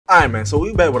Alright, man, so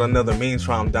we back with another memes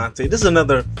from Dontai. This is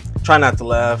another try not to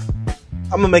laugh.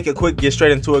 I'm gonna make it quick, get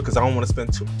straight into it because I don't want to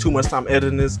spend too much time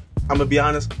editing this. I'm gonna be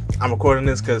honest, I'm recording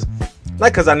this because,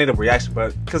 not because I need a reaction,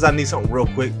 but because I need something real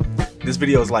quick. This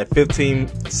video is like 15,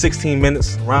 16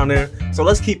 minutes around there, so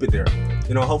let's keep it there.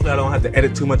 You know, hopefully I don't have to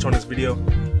edit too much on this video.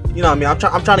 You know what I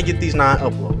mean? I'm trying to get these 9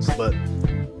 uploads, but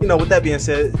you know, with that being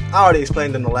said, I already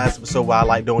explained in the last episode why I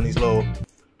like doing these little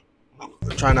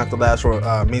try not to laugh for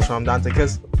memes from Dontai,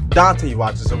 because Dontai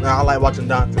watches them. I like watching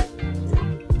Dontai,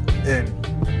 and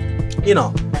you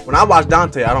know, when I watch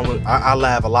Dontai, I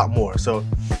laugh a lot more. So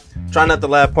try not to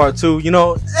laugh part 2. You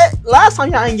know, last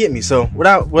time y'all didn't get me, so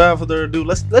without further ado,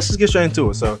 let's just get straight into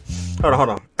it. So hold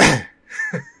on.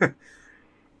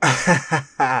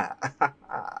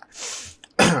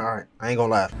 Alright, I ain't gonna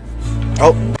laugh.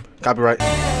 Oh, copyright.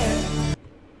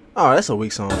 Oh, that's a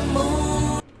weak song.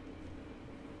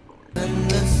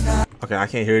 Okay, I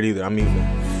can't hear it either. I'm muting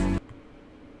it.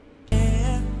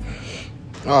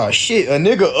 Oh shit, a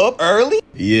nigga up early?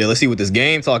 Yeah, let's see what this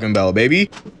game talking about, baby.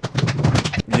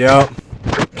 Yup.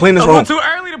 Clean this room. Too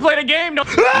early to play the game. No.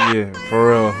 Yeah, for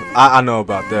real. I know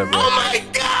about that, bro. Oh my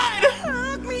god!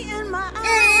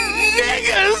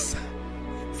 Niggas!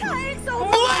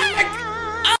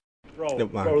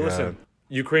 Black! Bro, listen.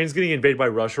 Ukraine's getting invaded by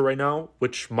Russia right now,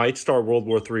 which might start World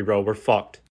War III, bro. We're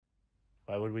fucked.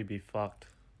 Why would we be fucked?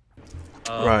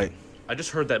 Right. I just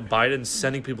heard that Biden's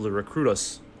sending people to recruit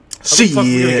us. How See, the fuck are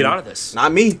we gonna get out of this?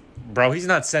 Not me. Bro, he's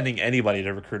not sending anybody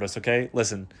to recruit us, okay?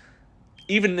 Listen,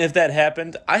 even if that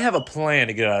happened, I have a plan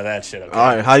to get out of that shit, okay?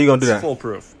 Alright, how you gonna do that?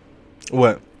 Foolproof.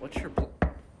 What? What's your plan?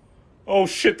 Oh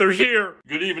shit, they're here!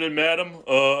 Good evening, madam.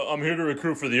 I'm here to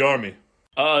recruit for the army.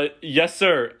 Yes,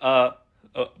 sir.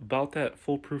 About that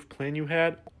foolproof plan you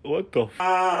had? What the f-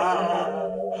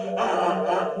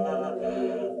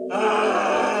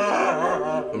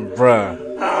 Bruh.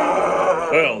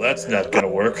 Well, that's not gonna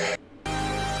work.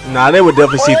 Nah, they would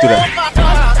definitely see through that.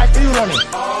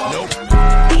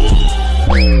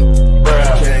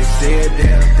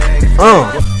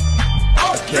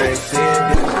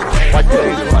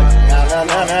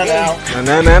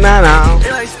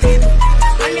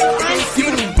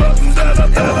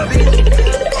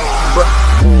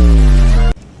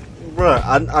 Bruh,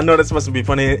 I know that's supposed to be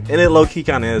funny, and it low-key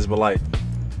kind of is, but like,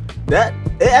 that,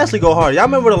 it actually go hard. Y'all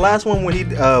remember the last one when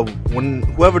when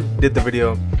whoever did the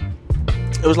video,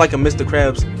 it was like a Mr.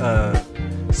 Krabs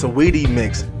Saweetie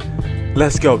mix.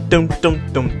 Let's go. Dum dum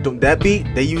dum dum. That beat,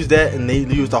 they used that, and they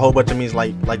used a whole bunch of memes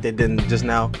like they did just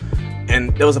now.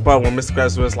 And there was a part where Mr.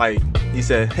 Krabs was like, he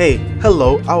said, "Hey,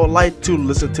 hello, I would like to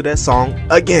listen to that song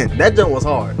again." That jump was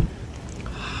hard.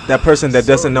 That person that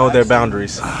doesn't know their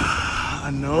boundaries.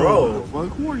 I know. Bro.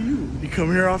 Like, who are you? You come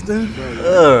here often?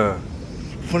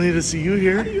 Funny to see you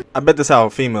here. I bet that's how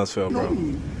females feel, bro.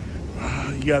 You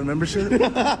got a membership? You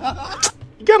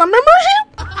got a membership?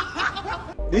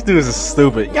 These dudes are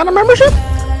stupid. You got a membership?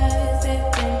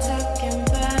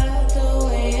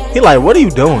 He like, what are you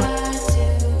doing?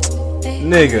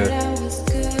 Nigga.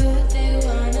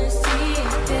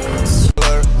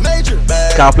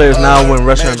 Cosplayers now when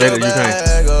Russia invaded Ukraine.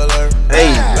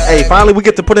 Hey, finally we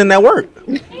get to put in that work.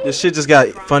 This shit just got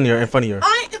funnier and funnier.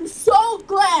 I am so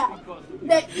glad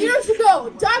that years ago,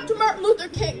 Dr. Martin Luther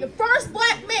King, the first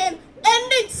black man,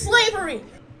 ended slavery.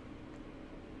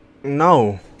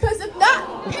 No. Because if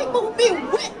not, people would be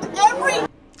whipped every...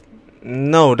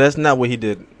 No, that's not what he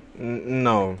did.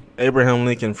 No. Abraham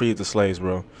Lincoln freed the slaves,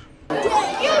 bro.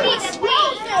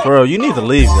 Bro, you need to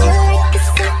leave, bro.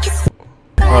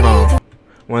 Hold on.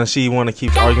 When she want to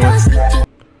keep arguing.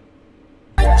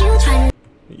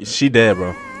 She dead,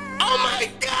 bro. Oh my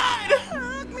god!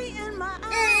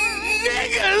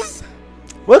 Niggas!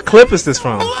 What clip is this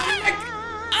from? Black!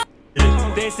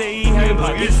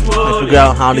 I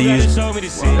forgot how to use.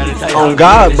 On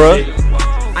God, bro.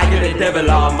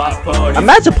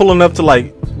 Imagine pulling up to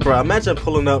like, bro. Imagine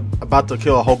pulling up about to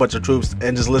kill a whole bunch of troops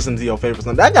and just listen to your favorite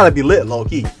song. That gotta be lit, low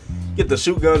key. Get the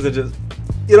shoot guns and just,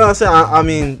 you know what I'm saying? I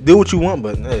mean, do what you want,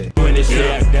 but hey.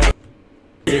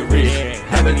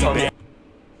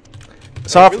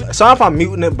 Sorry if I'm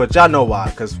muting it, but y'all know why,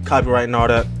 because copyright and all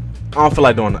that. I don't feel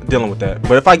like dealing with that.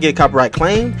 But if I get copyright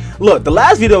claim, look, the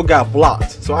last video got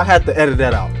blocked, so I had to edit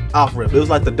that out. Off rip. It was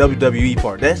like the WWE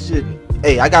part. That shit,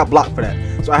 hey, I got blocked for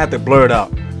that, so I had to blur it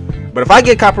out. But if I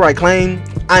get copyright claim,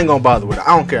 I ain't gonna bother with it.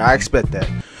 I don't care. I expect that.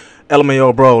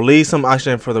 LMAO, bro, leave some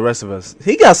oxygen for the rest of us.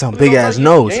 He got some big ass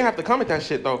nose. You ain't have to comment that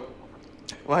shit though.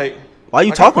 Like, why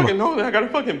you talking about? I got a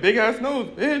fucking big ass nose,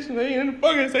 bitch. And they ain't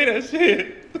fucking say that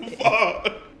shit.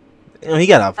 Fuck. You know, he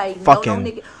got a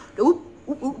fucking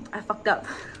Oop, I fucked up.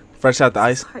 Fresh out the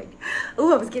ice.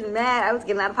 Ooh, I was getting mad. I was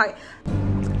getting out of pocket.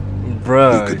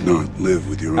 Bruh. You could not live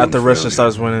with your After own Russia failure.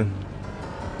 starts winning.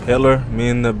 Hitler, me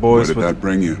and the boys Where did that with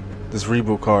bring you? this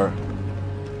reboot car.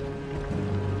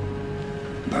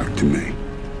 Back to me.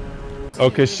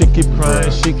 Okay, she keep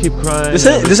crying, she keep crying.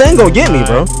 This ain't gonna get me,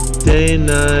 bro. Day and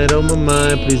night on my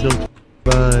mind, please don't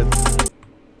vibe.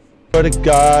 Swear to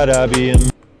God, I be in.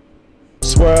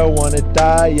 Swear I wanna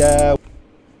die, yeah.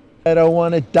 I don't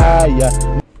wanna die,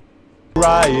 yeah.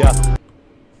 Raya,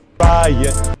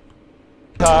 Raya,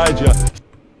 Kaja.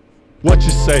 What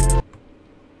you say?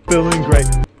 Feeling great.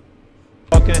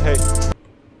 Fucking hate.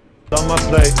 On my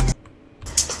plate.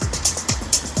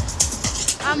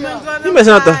 You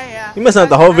messing up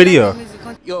the whole video.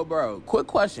 Yo, bro, quick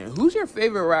question. Who's your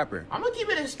favorite rapper? I'm gonna keep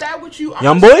it a stat with you.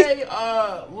 Young boy? Say,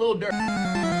 Lil Durk.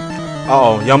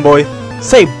 Oh, young boy.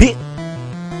 Say bitch.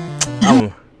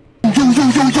 You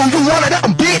one of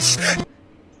them, bitch.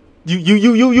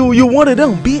 You one of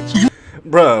them, bitch.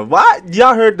 Bruh, why?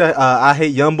 Y'all heard that I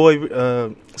Hate Young Boy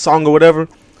song or whatever?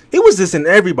 He was dissing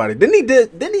everybody. Didn't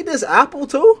he diss Apple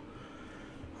too?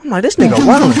 I'm like, this nigga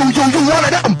wild. You one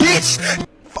of them, bitch.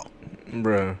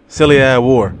 Bruh, silly ass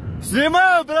war.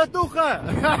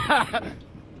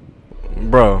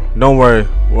 Bro, don't worry.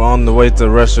 We're on the way to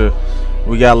Russia.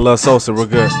 We got Lil Sosa. We're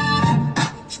good.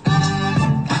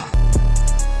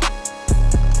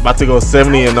 About to go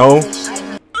 70-0.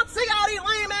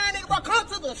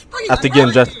 After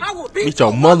getting dressed. Beat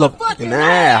your motherfucking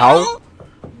ass, ho.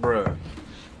 Bruh.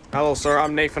 Hello, sir.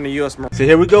 I'm Nate from the U.S. Marine. See,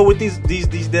 here we go with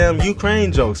these damn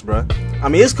Ukraine jokes, bruh. I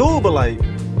mean, it's cool, but like,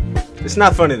 it's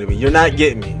not funny to me. You're not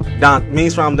getting me.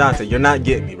 MEMES4ImDontai. You're not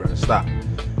getting me, bro. Stop.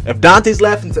 If Dante's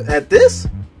laughing at this,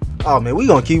 oh man, we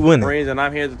gonna keep winning. Marines, and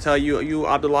I'm here to tell you,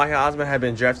 Abdullahi Osman, have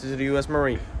been drafted to the U.S.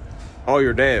 Marine. Oh,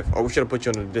 you're deaf. Oh, we should have put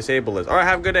you on the disabled list. All right,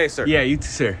 have a good day, sir. Yeah, you too,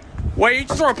 sir. Wait, you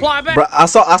just reply back? Bro, I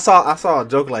saw a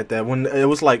joke like that when it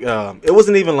was like it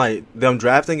wasn't even like them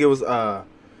drafting. It was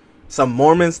some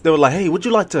Mormons. They were like, "Hey, would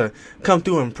you like to come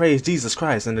through and praise Jesus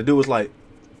Christ?" And the dude was like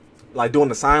doing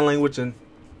the sign language and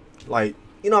like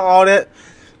all that.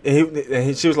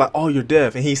 And she was like, "Oh, you're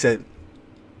deaf." And he said,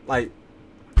 like,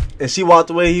 and she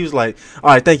walked away. He was like, "All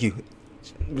right, thank you."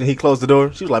 And he closed the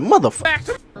door. She was like,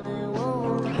 "Motherfucker."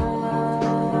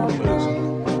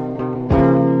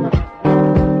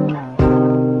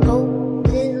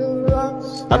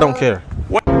 I don't care.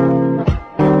 What?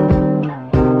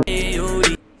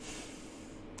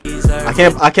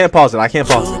 I can't pause it. I can't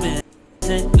pause it.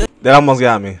 That almost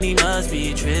got me.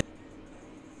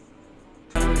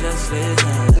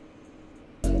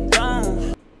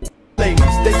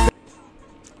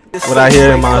 What I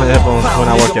hear in my headphones when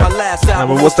I work out.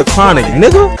 But what's the chronic,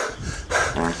 nigga?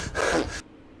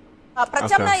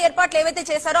 ప్రత్యామ్నాయ ఏర్పాట్లు ఏవైతే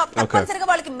చేశారో తప్పనిసరిగా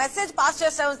వాళ్ళకి message pass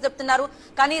చేస్తామని చెప్తున్నారు.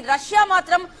 కానీ Russia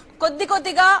మాత్రం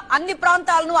కొద్దిగా అన్ని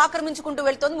ప్రాంతాలను ఆక్రమించుకుంటూ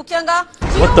వెళ్తోంది. ముఖ్యంగా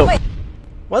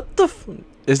What the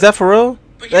is that for real?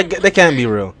 That can't be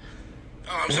real.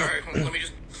 Oh, I'm sorry. Let me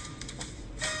just.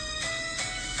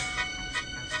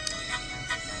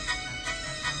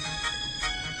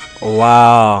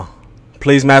 Wow.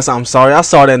 Please, master, I'm sorry. I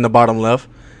saw that in the bottom left.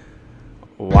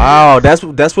 Wow,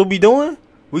 that's what we doing?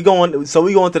 We going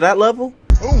to that level?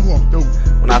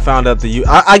 When I found out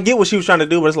I get what she was trying to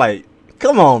do, but it's like,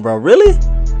 come on, bro, really?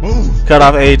 Cut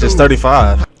off age is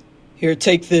 35. Here,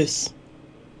 take this.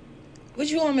 What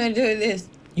you want me to do with this?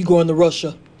 You going to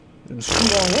Russia? I'm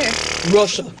going where?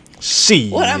 Russia.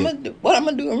 Shit. What I'm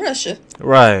gonna do in Russia?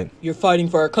 Right. You're fighting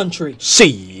for our country.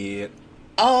 Shit.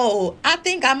 Oh, I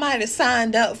think I might have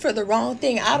signed up for the wrong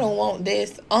thing. I don't want this.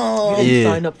 You didn't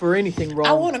sign up for anything wrong.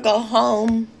 I want to go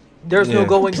home. There's no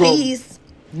going home. Please.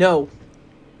 No.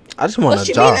 I just want a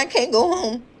job. What you mean I can't go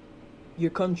home?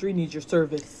 Your country needs your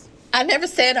service. I never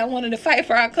said I wanted to fight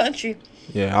for our country.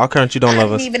 Yeah, our country don't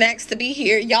love us. I didn't even ask to be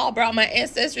here. Y'all brought my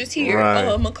ancestors here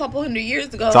a couple hundred years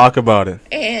ago. Talk about it.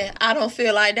 And I don't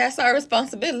feel like that's our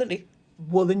responsibility.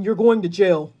 Well, then you're going to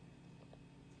jail.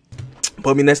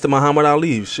 Put me next to Muhammad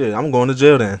Ali. Shit, I'm going to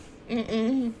jail then.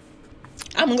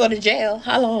 I'm going to go to jail.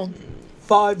 How long?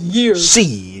 5 years.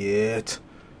 Shit.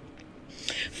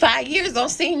 5 years don't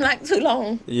seem like too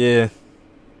long. Yeah.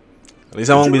 At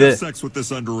least I won't be there. Sex with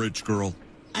this underage girl.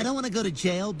 I don't want to go to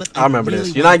jail, but I remember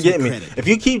this. You're not getting me. If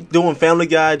you keep doing Family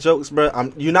Guy jokes, bro,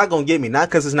 you're not gonna get me. Not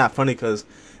because it's not funny, because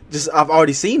just I've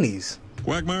already seen these.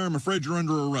 Quagmire, I'm afraid you're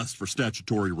under arrest for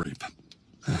statutory rape.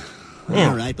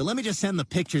 All right, but let me just send the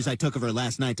pictures I took of her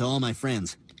last night to all my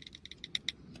friends.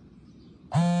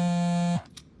 Oh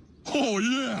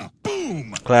yeah,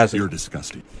 boom! Classic. You're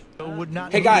disgusting.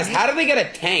 Hey guys, how do they get a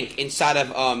tank inside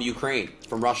of Ukraine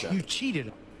from Russia? You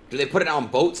cheated. Do they put it on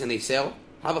boats and they sail?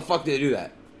 How the fuck do they do that?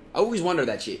 I always wonder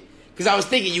that shit. Because I was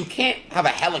thinking you can't have a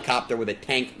helicopter with a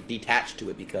tank detached to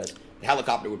it because the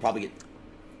helicopter would probably get...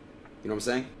 You know what I'm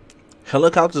saying?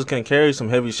 Helicopters can carry some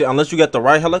heavy shit. Unless you got the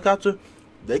right helicopter,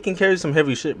 they can carry some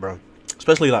heavy shit, bro.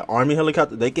 Especially like Army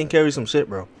helicopter, they can carry some shit,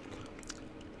 bro.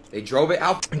 They drove it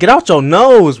out. Get out your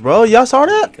nose, bro. Y'all saw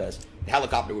that? Because the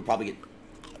helicopter would probably get...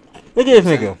 Look at this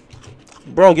nigga.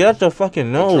 Bro, get out your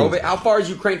fucking nose. They drove it. How far is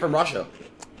Ukraine from Russia?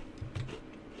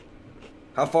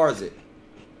 How far is it?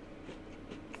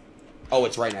 Oh,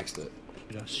 it's right next to it.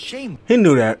 Shame. He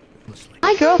knew that.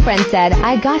 My girlfriend said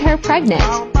I got her pregnant.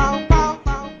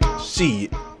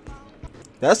 Shit.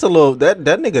 That's a little... That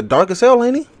nigga dark as hell,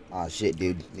 ain't he? Aw, shit,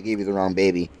 dude. They gave you the wrong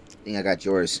baby. I think I got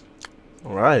yours.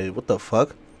 Alright, what the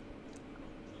fuck?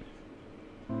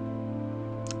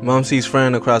 Mom sees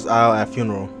friend across aisle at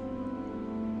funeral.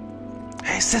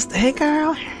 Hey, sister. Hey,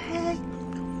 girl. Hey.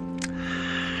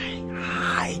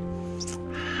 Hi.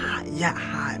 Hi. Yeah,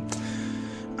 hi.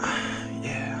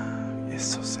 Yeah. It's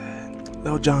so sad.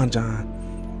 Little John.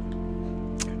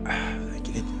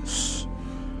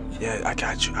 Yeah, I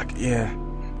got you. Yeah.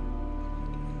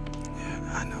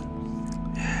 Yeah, I know.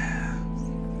 Yeah.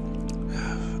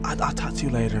 I'll talk to you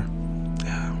later.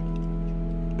 Yeah.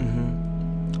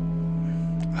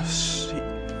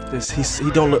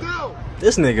 He don't look.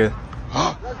 This nigga.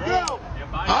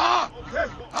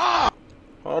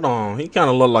 Hold on, he kind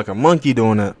of look like a monkey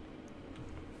doing that.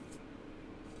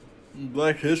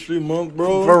 Black History Month,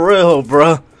 bro. For real,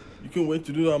 bro. You can wait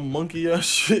to do that monkey ass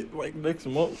shit like next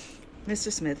month.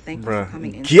 Mr. Smith, thank you for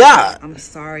coming in. Yeah. I'm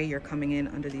sorry you're coming in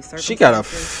under these circumstances, She got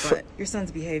but your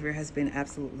son's behavior has been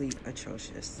absolutely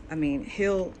atrocious. I mean,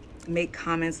 he'll make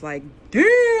comments like,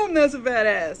 "Damn, that's a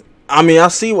badass." I mean, I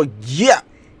see what. Yeah.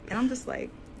 And I'm just like,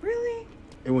 really?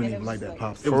 It wasn't even like that,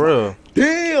 Pops. For real. Like,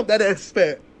 damn, that ass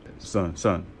fat.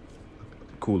 Son,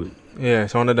 cool it. Yeah,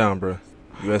 tone it down, bro.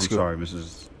 I'm sorry,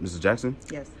 Mrs. Jackson.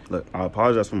 Yes. Look, I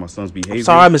apologize for my son's behavior. I'm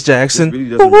sorry, Miss Jackson. This really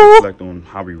doesn't reflect on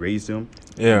how we raised him.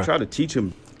 Yeah. We try to teach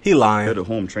him. He lying. Better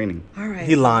home training. All right.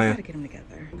 He lying. Gotta get him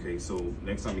together. Okay, so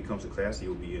next time he comes to class,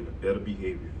 he'll be in a better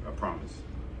behavior. I promise.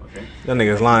 Okay. That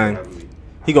nigga's lying.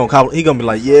 He gonna be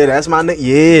like, yeah, that's my nigga.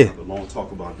 Yeah. Have a long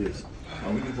talk about this.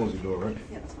 Oh, we can close the door, right?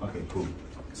 Yeah. Okay, cool.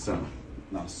 Son.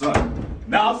 Now, son.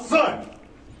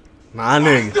 My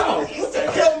nigga. What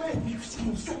the hell, man?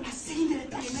 I seen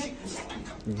that thing, man.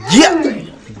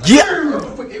 Yeah.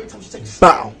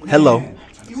 Bow. Hello.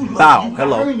 Bow.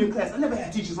 Hello. I never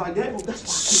had teachers like that. That's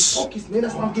why I can't focus, man.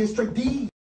 That's why I'm getting straight D's.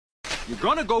 You're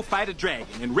gonna go fight a dragon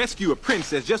and rescue a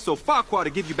princess just so Farquhar to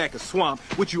give you back a swamp,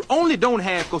 which you only don't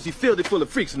have because he filled it full of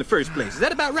freaks in the first place. Is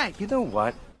that about right? You know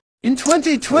what? In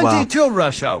 2022,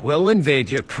 Russia will invade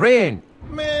Ukraine.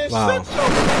 Man, wow.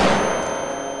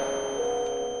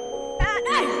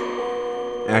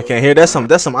 And I can't hear. That's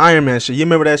some Iron Man shit. You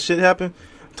remember that shit happened?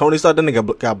 Tony Stark, that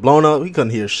nigga got blown up. He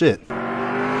couldn't hear shit. But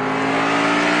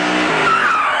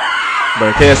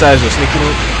KSI is just sneaking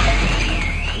in.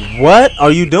 What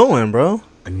are you doing, bro?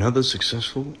 Another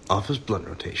successful office blunt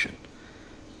rotation.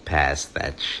 Pass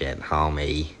that shit,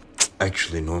 homie.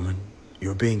 Actually, Norman,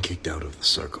 you're being kicked out of the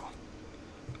circle.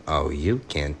 Oh, you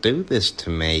can't do this to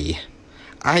me.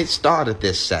 I started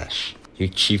this sesh. You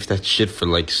chief that shit for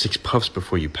like 6 puffs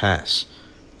before you pass.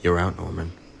 You're out,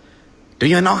 Norman. Do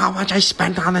you know how much I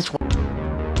spent on this?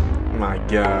 My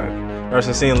God.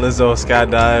 Versus seeing Lizzo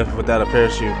skydive without a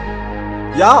parachute.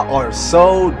 Y'all are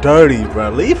so dirty,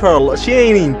 bro. Leave her alone. She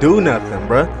ain't even do nothing,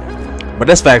 bro. But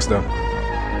that's facts, though.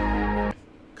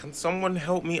 Can someone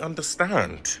help me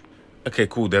understand? Okay,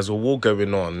 cool. There's a war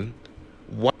going on.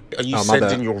 Why are you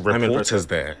sending your reporters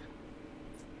there?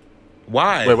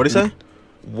 Why? Wait, what'd he say?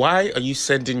 Why are you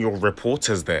sending your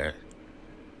reporters there?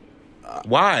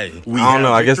 Why? I don't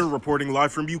know. I guess Victor reporting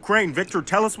live from Ukraine. Victor,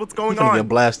 tell us what's going he's gonna on. get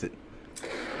blasted.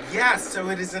 Yeah, so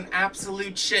it is an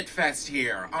absolute shit fest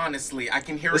here. Honestly, I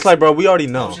can hear it's like, bro, we already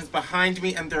know. Explosions behind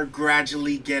me, and they're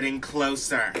gradually getting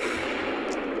closer.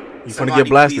 You're gonna get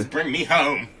blasted. Please bring me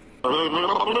home.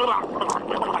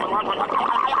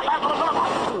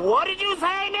 What did you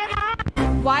say,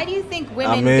 nigga? Why do you think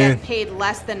women get paid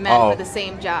less than men for the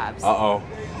same jobs? Uh-oh.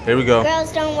 Here we go.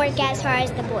 Girls don't work as hard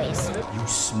as the boys. You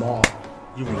smart.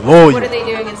 You loyal. What are they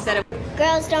doing instead of...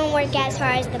 Girls don't work as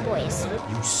hard as the boys.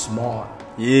 You smart.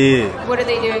 Yeah. What are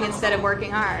they doing instead of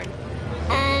working hard?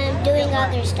 Doing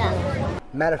other stuff.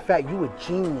 Matter of fact, you a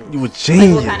genius. You a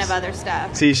genius. What kind of other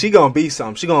stuff? See, she gonna be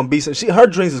something. She gonna be something. Her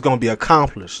dreams is gonna be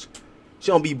accomplished. She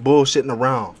don't be bullshitting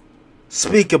around.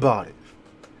 Speak about it.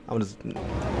 I'm just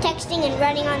texting and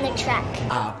running on the track.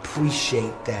 I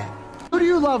appreciate that. Who do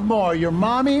you love more, your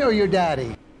mommy or your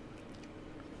daddy?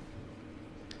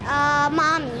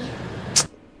 Mommy.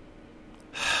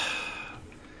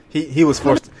 He was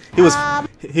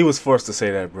forced to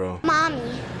say that, bro. Mommy.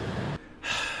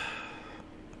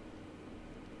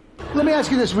 Let me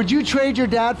ask you this. Would you trade your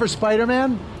dad for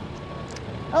Spider-Man?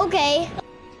 Okay.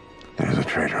 There's a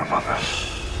traitor among us.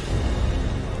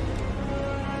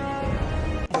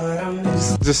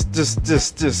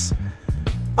 Just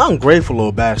ungrateful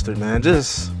little bastard, man.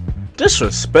 Just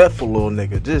disrespectful little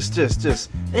nigga. Just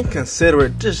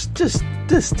inconsiderate. Just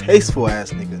distasteful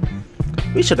ass nigga.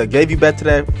 We should have gave you back to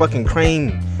that fucking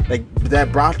crane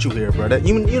that brought you here, bro. That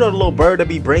you know the little bird that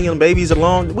be bringing babies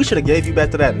along. We should have gave you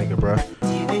back to that nigga, bro.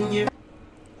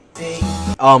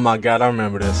 Oh my god, I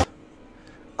remember this.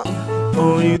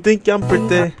 Oh, you think I'm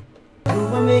pretty?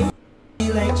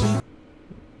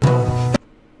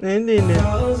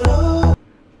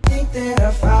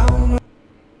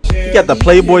 You got the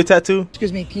Playboy tattoo?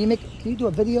 Excuse me, can you do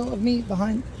a video of me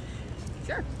behind?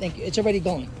 Sure. Thank you. It's already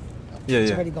going. Yeah, it's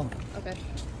yeah. already going. Okay.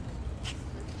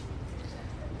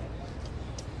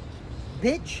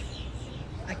 Bitch,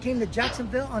 I came to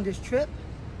Jacksonville on this trip.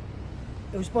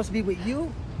 It was supposed to be with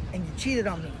you, and you cheated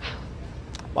on me.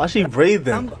 Why she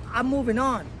breathing? I'm moving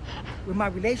on with my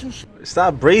relationship.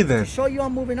 Stop breathing. To show you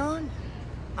I'm moving on,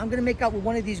 I'm gonna make out with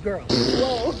one of these girls.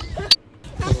 Whoa.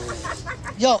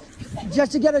 Yo,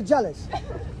 just to get her jealous.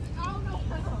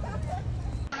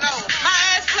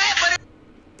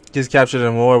 Just captured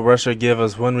in war. Russia give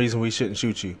us one reason we shouldn't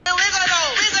shoot you.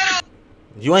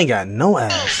 You ain't got no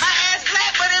ass.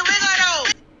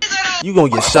 You gonna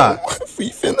get shot. We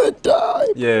finna die.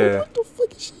 Yeah. What the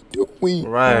fuck is she doing?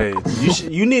 Right.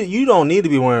 You don't need to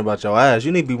be worrying about your ass.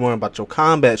 You need to be worrying about your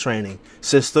combat training,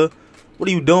 sister. What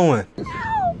are you doing?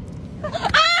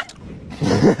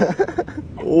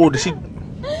 Oh, did she?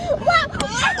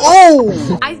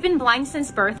 Oh! I've been blind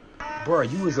since birth. Bro,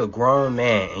 you was a grown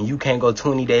man and you can't go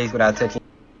 20 days without touching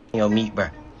your meat, bro.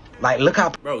 Like, look how...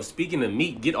 Bro, speaking of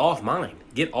meat, get off mine.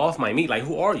 Get off my meat. Like,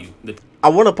 who are you? I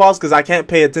want to pause because I can't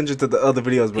pay attention to the other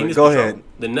videos, bro. Go ahead.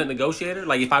 The nut negotiator?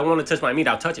 Like, if I want to touch my meat,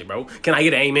 I'll touch it, bro. Can I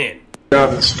get an amen?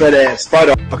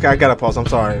 Okay, I gotta pause. I'm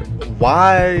sorry.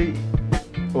 Why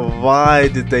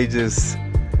did they just...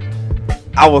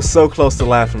 I was so close to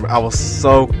laughing. I was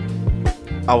so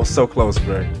close,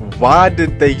 bro. Why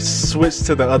did they switch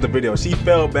to the other video? She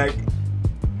fell back.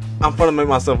 I'm gonna make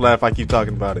myself laugh. I keep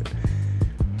talking about it.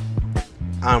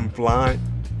 I'm blind.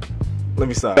 Let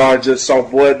me stop. Y'all just saw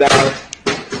boy down.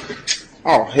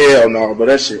 Oh hell no, but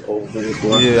that shit over,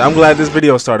 boy. Yeah, I'm glad this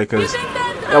video started because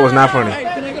that was not funny.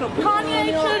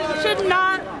 Kanye should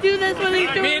not do this when he's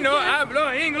doing You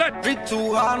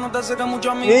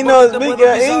know speak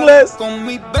English.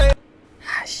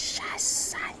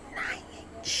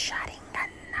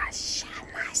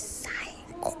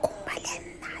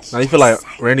 Now you feel like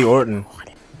Randy Orton.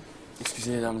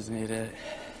 Excuseer, dames en heren.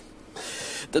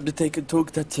 Dat betekent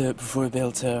ook dat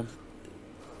bijvoorbeeld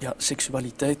ja,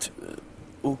 seksualiteit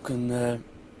ook een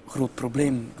groot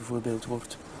probleem bijvoorbeeld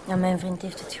wordt. Ja, mijn vriend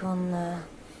heeft het gewoon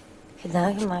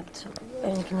gedaan gemaakt.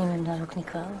 En ik neem hem daar ook niet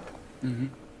kwalijk.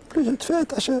 Plus het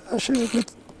feit, als je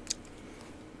met...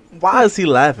 Why is he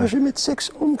laughing? Als je met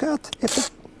seks omgaat,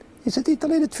 is het niet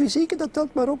alleen het fysieke dat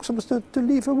telt, maar ook soms de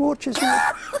lieve woordjes.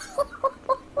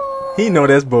 He know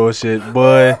that's bullshit,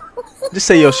 boy. Just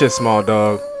say your shit small,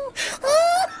 dog.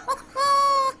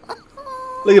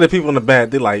 Look at the people in the back,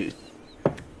 they like...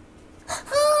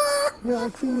 Ja,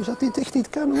 ik vind dus dat dit echt niet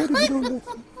kan hoor. Ik bedoel,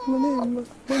 maar nee, maar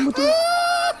we moeten...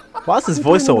 Why is his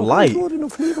voice so light? Horen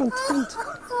of niet, want...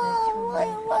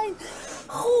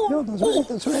 Ja,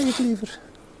 dan zwijg ik liever.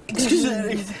 Excuseer,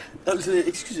 echt. Dames en heren,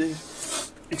 excuseer.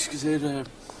 Excuseer,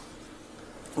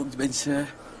 ook de mensen...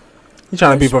 You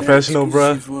trying to be professional,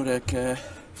 bro?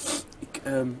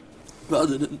 We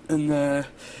hadden een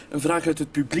vraag uit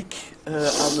het publiek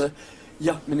aan...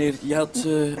 ja, meneer, je had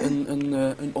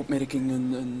een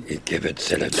opmerking, Ik heb het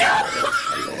zelf.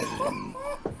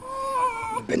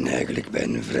 Ik ben eigenlijk bij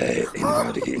een vrij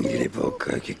eenvoudige ingreep ook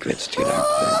gekwetst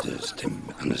geraakt bij de stem,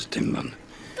 aan de stemband.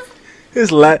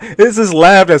 It's his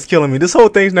laugh that's killing me. This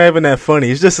whole thing's not even that funny.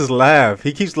 It's just his laugh.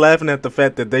 He keeps laughing at the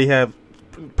fact that they have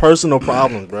personal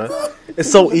problems, bro. It's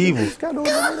so evil.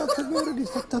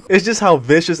 It's just how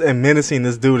vicious and menacing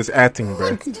this dude is acting, bro.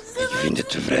 Ik vind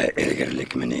het vrij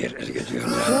ergerlijk, meneer. Er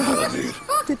gedurende een half uur.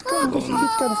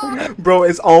 Bro,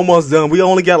 it's almost done. We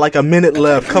only got like a minute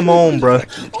left. Come on, bro.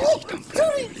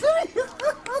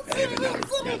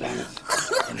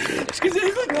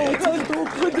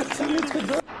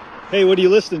 Hey, what are you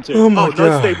listening to? Oh my nut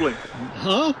God. stapling.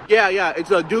 Huh? Yeah, it's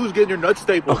dudes getting your nuts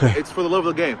stapled. Okay. It's for the love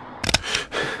of the game.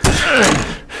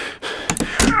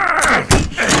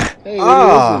 Hey, what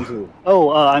are you listening to?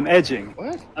 Oh, I'm edging.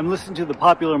 What? I'm listening to the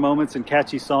popular moments and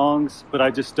catchy songs, but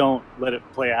I just don't let it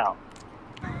play out.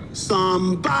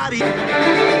 Somebody,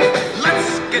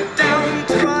 let's get down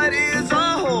to what is a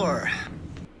whore.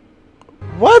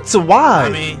 What? Why? I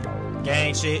mean,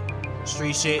 gang shit,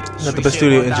 street shit. Not the best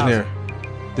studio engineer.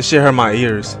 This shit hurt my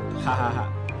ears. Ha ha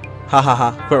ha. Ha ha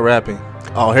ha. Quit rapping.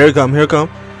 Oh, here it come. Here it come.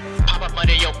 Pop up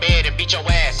under your bed and beat your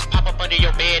ass. Pop up under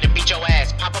your bed and beat your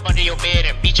ass. Pop up under your bed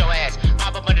and beat your ass.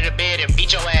 Pop up under the bed and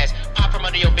beat your ass. Pop from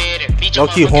under your bed and beat your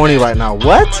ass. Low-key horny right now.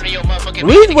 What?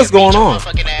 Read what's going on.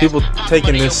 People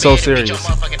taking this so serious.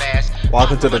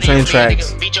 Welcome to the train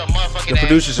tracks. The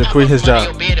producer should quit his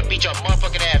job.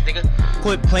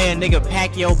 Quit playing, nigga.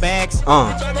 Pack your bags.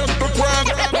 I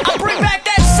bring back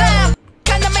that sound.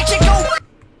 Kinda make you go.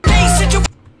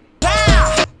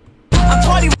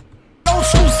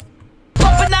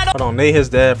 Hold on, Nate, his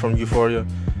dad from Euphoria,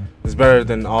 is better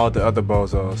than all the other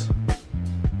bozos.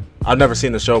 I've never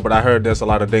seen the show, but I heard there's a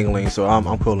lot of dingling, so I'm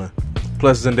cooling.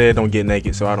 Plus, Zendaya don't get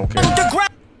naked, so I don't care.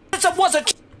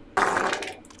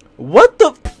 What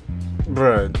the,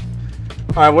 bruh?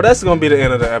 All right, well that's gonna be the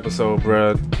end of the episode,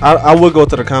 bruh. I would go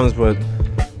to the comments, but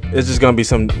it's just gonna be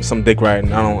some dick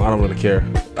riding. I don't really care.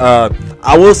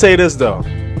 I will say this though,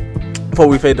 before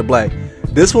we fade to black.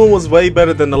 This one was way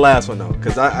better than the last one though,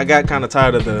 because I got kind of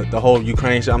tired of the whole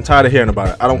Ukraine shit. I'm tired of hearing about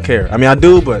it. I don't care. I mean, I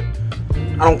do, but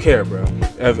I don't care, bro.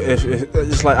 If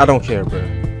it's like, I don't care, bro.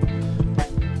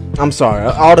 I'm sorry.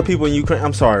 All the people in Ukraine,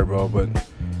 I'm sorry, bro, but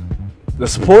the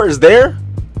support is there,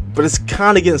 but it's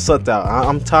kind of getting sucked out.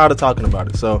 I'm tired of talking about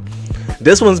it. So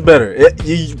this one's better.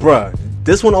 Bruh,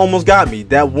 this one almost got me.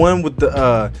 That one with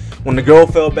the when the girl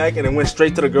fell back and it went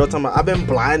straight to the girl talking about, I've been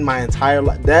blind my entire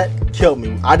life. That killed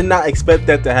me. I did not expect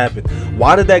that to happen.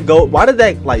 Why did that go? Why did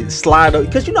that like slide up?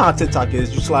 Because you know how TikTok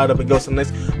is. You slide up and go to the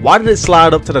next. Why did it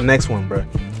slide up to the next one, bro?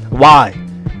 Why?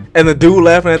 And the dude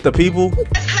laughing at the people.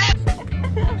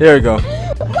 Here we go.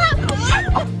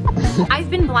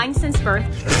 I've been blind since birth.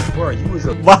 Bro,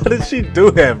 why did she do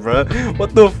that, bro?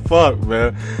 What the fuck,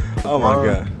 man? Oh my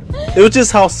god. It was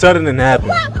just how sudden it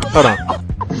happened. Hold on.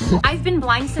 I've been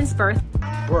blind since birth.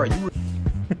 Bro,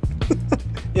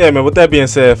 yeah, man, with that being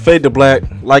said, fade to black,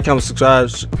 like, comment, subscribe.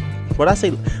 What'd I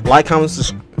say? Like,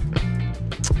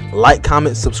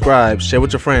 comment, subscribe, share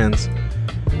with your friends.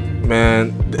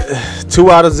 Man,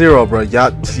 2 out of 0, bro.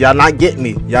 Y'all not getting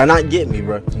me. Y'all not getting me,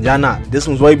 bro. Y'all not. This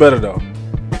one's way better though.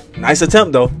 Nice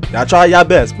attempt though. Y'all try y'all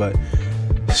best, but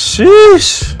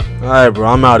sheesh. Alright, bro,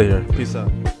 I'm out of here. Peace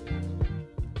out.